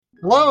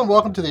Hello and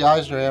welcome to the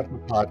Eisner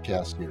Amper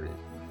podcast series.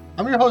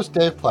 I'm your host,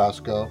 Dave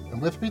Plasko,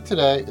 and with me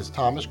today is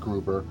Thomas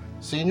Gruber,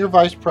 Senior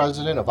Vice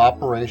President of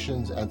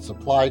Operations and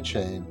Supply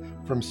Chain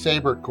from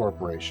Sabert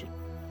Corporation,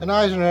 an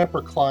Eisner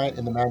Amper client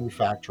in the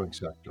manufacturing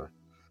sector.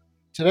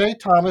 Today,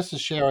 Thomas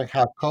is sharing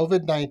how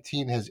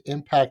COVID-19 has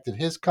impacted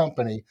his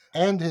company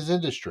and his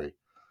industry.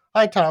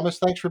 Hi, Thomas.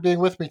 Thanks for being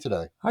with me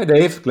today. Hi,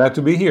 Dave. Glad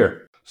to be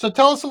here. So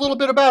tell us a little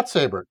bit about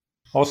Sabert.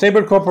 Well,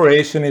 Sabert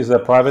Corporation is a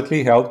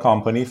privately held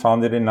company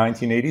founded in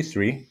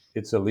 1983.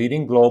 It's a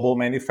leading global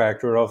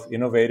manufacturer of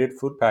innovative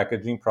food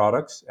packaging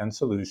products and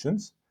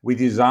solutions. We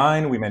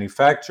design, we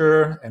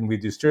manufacture, and we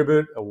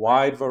distribute a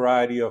wide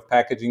variety of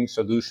packaging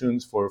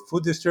solutions for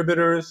food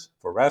distributors,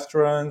 for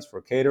restaurants,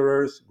 for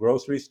caterers,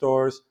 grocery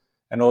stores,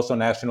 and also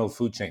national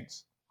food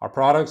chains. Our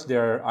products,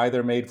 they're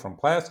either made from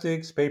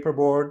plastics,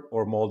 paperboard,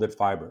 or molded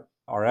fiber.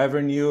 Our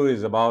revenue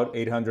is about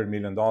 $800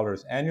 million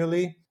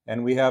annually,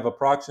 and we have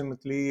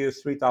approximately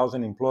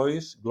 3,000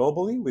 employees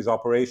globally with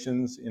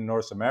operations in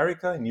North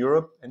America, in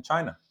Europe, and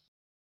China.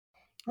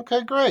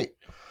 Okay, great.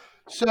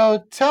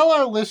 So tell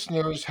our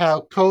listeners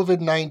how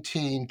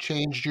COVID-19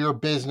 changed your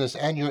business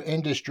and your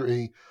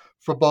industry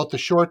for both the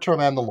short term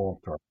and the long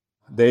term.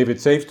 Dave,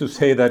 it's safe to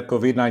say that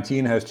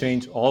COVID-19 has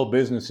changed all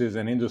businesses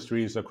and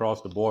industries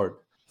across the board.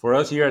 For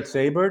us here at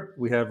Sabert,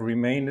 we have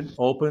remained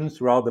open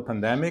throughout the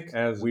pandemic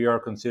as we are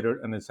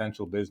considered an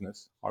essential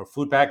business. Our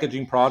food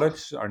packaging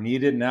products are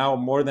needed now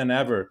more than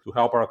ever to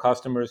help our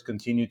customers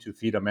continue to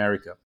feed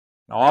America.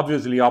 Now,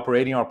 obviously,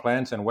 operating our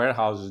plants and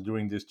warehouses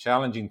during this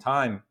challenging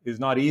time is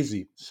not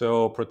easy.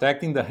 So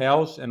protecting the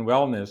health and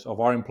wellness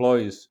of our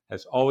employees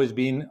has always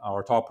been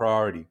our top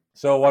priority.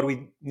 So what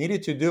we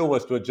needed to do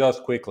was to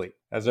adjust quickly.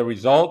 As a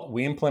result,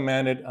 we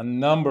implemented a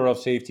number of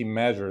safety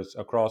measures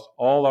across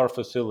all our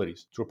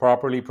facilities to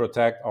properly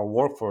protect our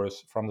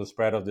workforce from the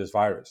spread of this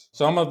virus.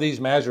 Some of these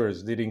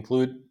measures did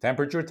include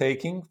temperature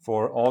taking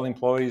for all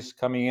employees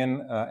coming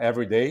in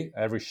every day,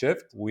 every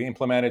shift. We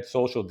implemented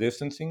social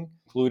distancing,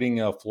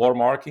 including floor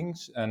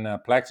markings and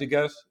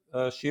plexiglass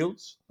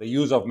shields. The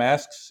use of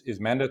masks is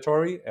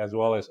mandatory, as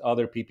well as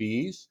other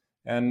PPEs.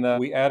 And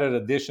we added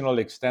additional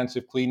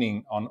extensive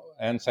cleaning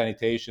and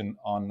sanitation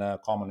on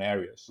common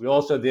areas. We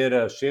also did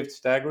a shift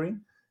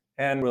staggering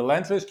and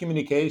relentless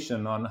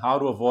communication on how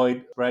to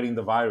avoid spreading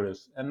the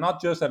virus, and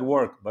not just at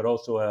work, but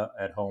also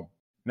at home.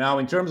 Now,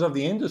 in terms of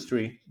the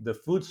industry, the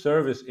food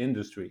service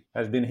industry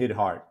has been hit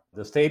hard.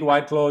 The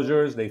statewide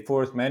closures, they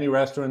forced many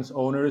restaurants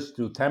owners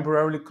to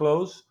temporarily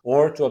close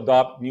or to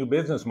adopt new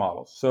business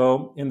models.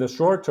 So in the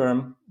short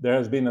term, there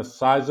has been a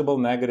sizable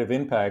negative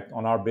impact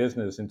on our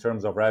business in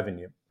terms of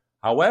revenue.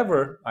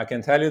 However, I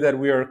can tell you that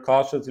we are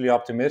cautiously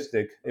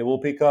optimistic it will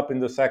pick up in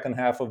the second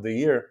half of the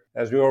year,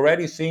 as we're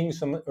already seeing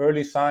some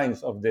early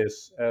signs of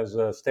this as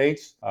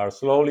states are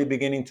slowly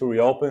beginning to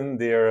reopen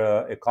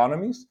their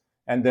economies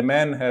and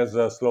demand has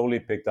slowly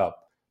picked up.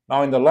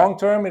 Now, in the long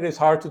term, it is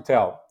hard to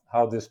tell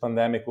how this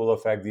pandemic will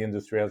affect the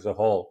industry as a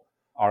whole.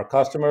 Our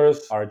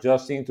customers are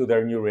adjusting to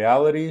their new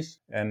realities,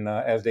 and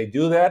as they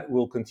do that,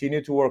 we'll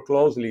continue to work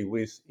closely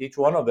with each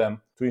one of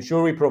them to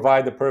ensure we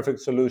provide the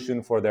perfect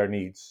solution for their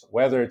needs,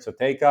 whether it's a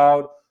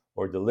takeout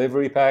or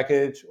delivery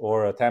package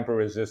or a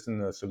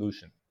tamper-resistant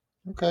solution.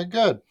 Okay,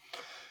 good.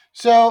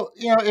 So,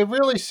 it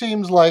really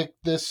seems like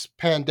this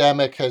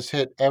pandemic has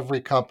hit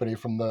every company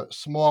from the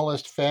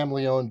smallest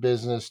family-owned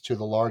business to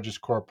the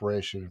largest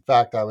corporation. In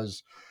fact, I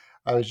was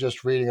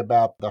just reading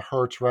about the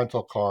Hertz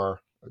rental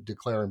car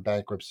declaring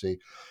bankruptcy.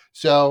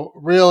 So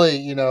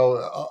really,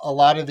 a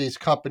lot of these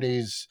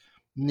companies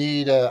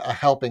need a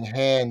helping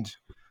hand,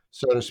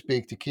 so to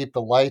speak, to keep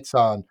the lights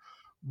on.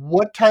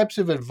 What types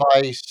of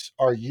advice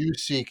are you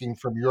seeking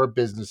from your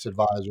business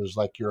advisors,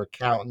 like your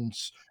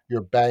accountants,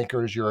 your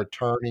bankers, your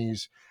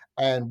attorneys,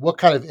 and what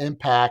kind of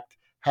impact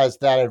has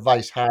that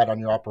advice had on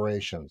your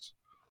operations?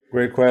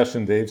 Great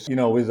question, Dave.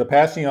 With the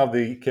passing of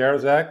the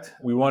CARES Act,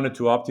 we wanted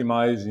to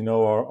optimize,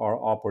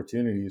 our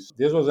opportunities.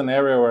 This was an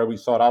area where we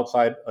sought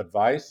outside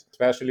advice,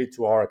 especially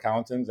to our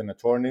accountants and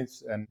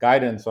attorneys, and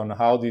guidance on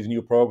how these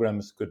new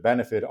programs could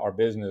benefit our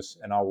business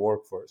and our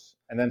workforce.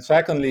 And then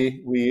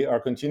secondly, we are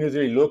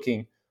continuously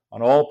looking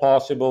on all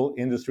possible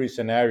industry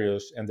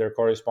scenarios and their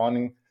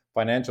corresponding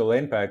financial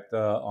impact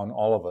on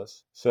all of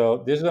us.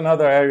 So this is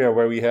another area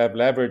where we have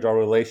leveraged our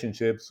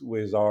relationships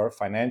with our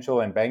financial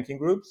and banking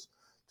groups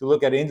to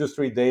look at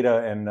industry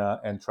data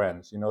and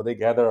trends. They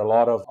gather a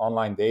lot of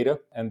online data,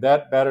 and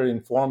that better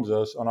informs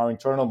us on our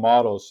internal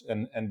models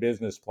and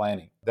business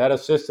planning. That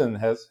assistant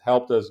has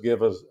helped us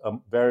give us a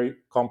very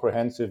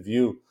comprehensive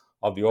view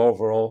of the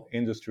overall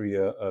industry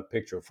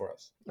picture for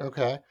us.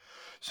 Okay.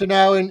 So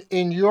now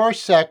in your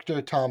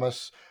sector,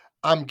 Thomas,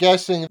 I'm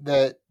guessing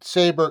that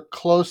Sabert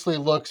closely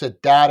looks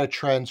at data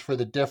trends for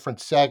the different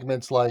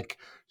segments like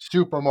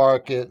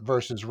supermarket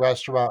versus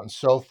restaurant and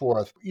so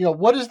forth.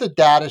 What does the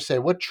data say?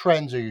 What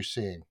trends are you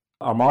seeing?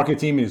 Our market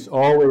team is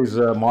always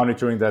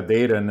monitoring that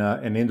data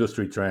and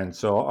industry trends.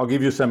 So I'll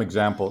give you some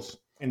examples.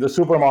 In the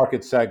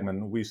supermarket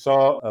segment, we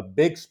saw a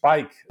big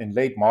spike in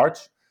late March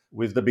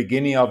with the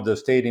beginning of the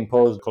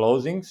state-imposed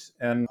closings,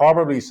 and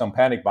probably some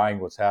panic buying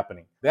was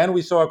happening. Then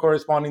we saw a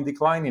corresponding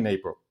decline in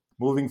April.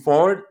 Moving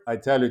forward, I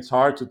tell you, it's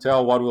hard to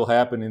tell what will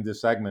happen in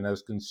this segment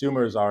as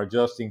consumers are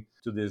adjusting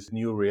to this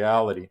new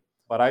reality.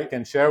 But I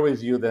can share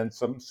with you that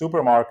some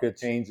supermarket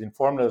chains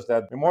informed us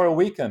that Memorial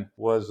Weekend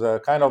was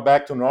kind of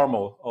back to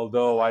normal,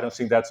 although I don't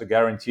think that's a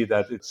guarantee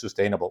that it's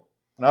sustainable.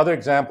 Another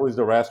example is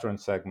the restaurant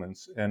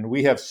segments, and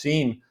we have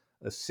seen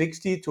a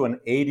 60 to an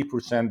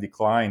 80%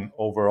 decline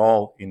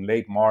overall in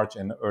late March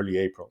and early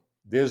April.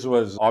 This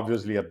was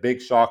obviously a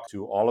big shock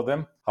to all of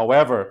them.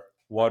 However,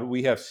 what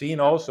we have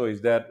seen also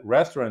is that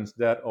restaurants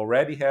that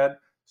already had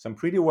some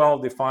pretty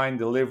well-defined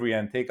delivery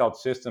and takeout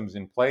systems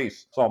in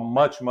place saw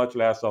much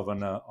less of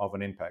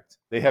an impact.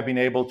 They have been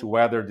able to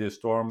weather this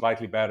storm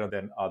slightly better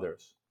than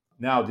others.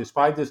 Now,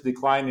 despite this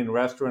decline in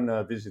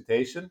restaurant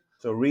visitation,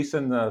 so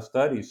recent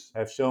studies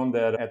have shown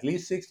that at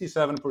least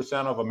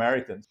 67% of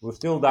Americans will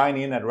still dine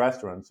in at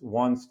restaurants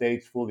once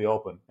states fully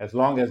open, as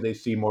long as they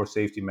see more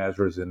safety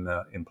measures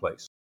in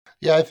place.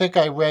 Yeah, I think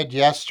I read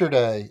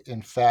yesterday,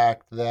 in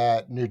fact,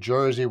 that New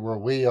Jersey, where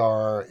we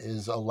are,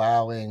 is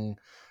allowing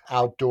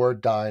outdoor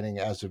dining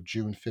as of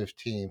June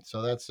 15th.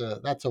 So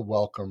that's a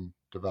welcome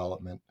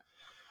development.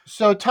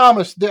 So,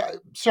 Thomas,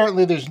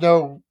 certainly there's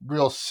no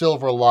real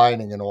silver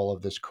lining in all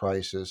of this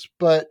crisis,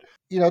 but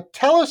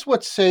tell us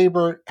what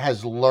Sabre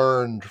has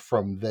learned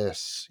from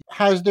this.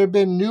 Has there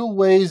been new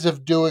ways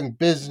of doing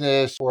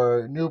business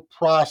or new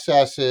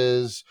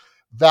processes,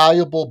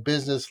 valuable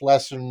business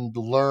lessons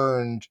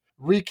learned,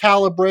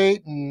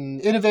 recalibrate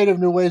and innovative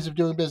new ways of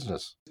doing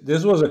business?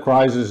 This was a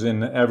crisis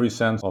in every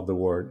sense of the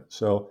word.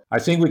 So I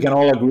think we can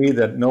all agree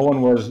that no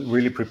one was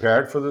really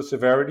prepared for the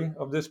severity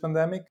of this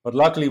pandemic. But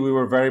luckily, we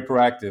were very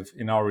proactive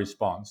in our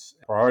response.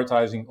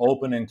 Prioritizing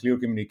open and clear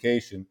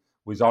communication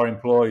with our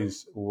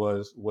employees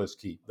was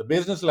key. The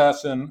business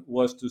lesson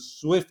was to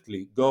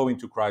swiftly go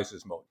into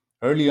crisis mode.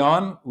 Early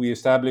on, we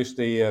established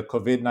a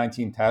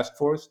COVID-19 task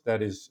force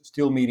that is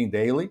still meeting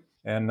daily.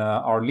 And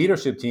our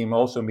leadership team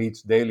also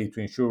meets daily to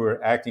ensure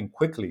we're acting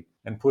quickly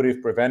and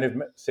put preventive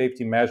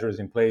safety measures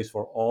in place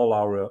for all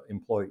our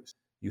employees.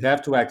 You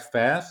have to act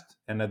fast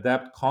and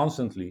adapt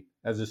constantly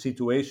as the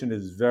situation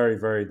is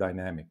very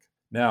dynamic.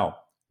 Now,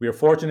 we are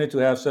fortunate to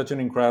have such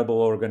an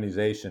incredible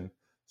organization.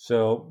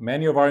 So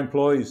many of our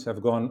employees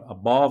have gone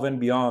above and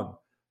beyond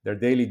their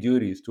daily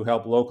duties to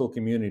help local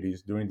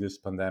communities during this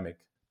pandemic.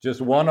 Just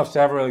one of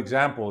several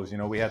examples,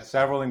 we had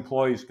several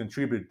employees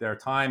contribute their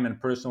time and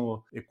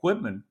personal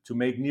equipment to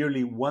make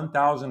nearly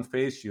 1,000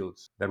 face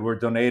shields that were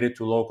donated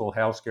to local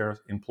healthcare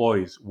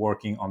employees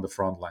working on the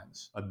front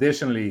lines.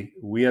 Additionally,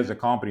 we as a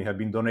company have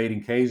been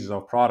donating cases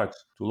of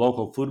products to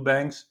local food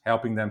banks,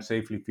 helping them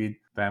safely feed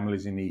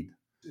families in need.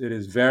 It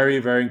is very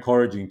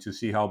encouraging to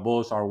see how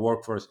both our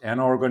workforce and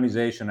our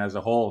organization as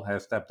a whole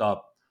has stepped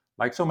up,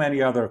 like so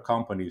many other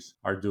companies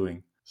are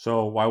doing.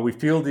 So while we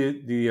feel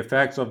the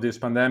effects of this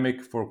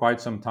pandemic for quite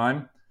some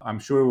time, I'm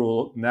sure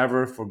we'll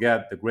never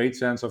forget the great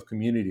sense of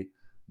community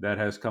that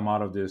has come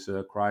out of this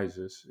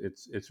crisis.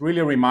 It's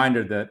really a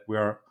reminder that we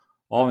are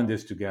all in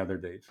this together,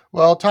 Dave.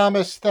 Well,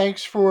 Thomas,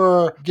 thanks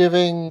for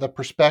giving the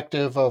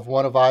perspective of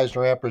one of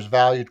EisnerAmper's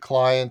valued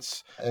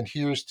clients, and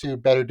here's to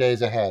better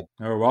days ahead.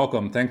 You're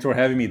welcome. Thanks for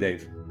having me,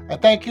 Dave.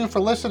 And thank you for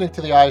listening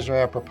to the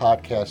EisnerAmper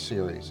podcast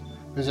series.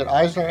 Visit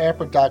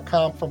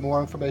EisnerAmper.com for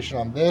more information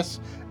on this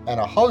and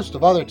a host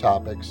of other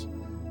topics.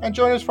 And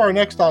join us for our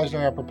next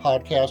EisnerAmper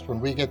podcast when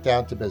we get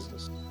down to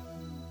business.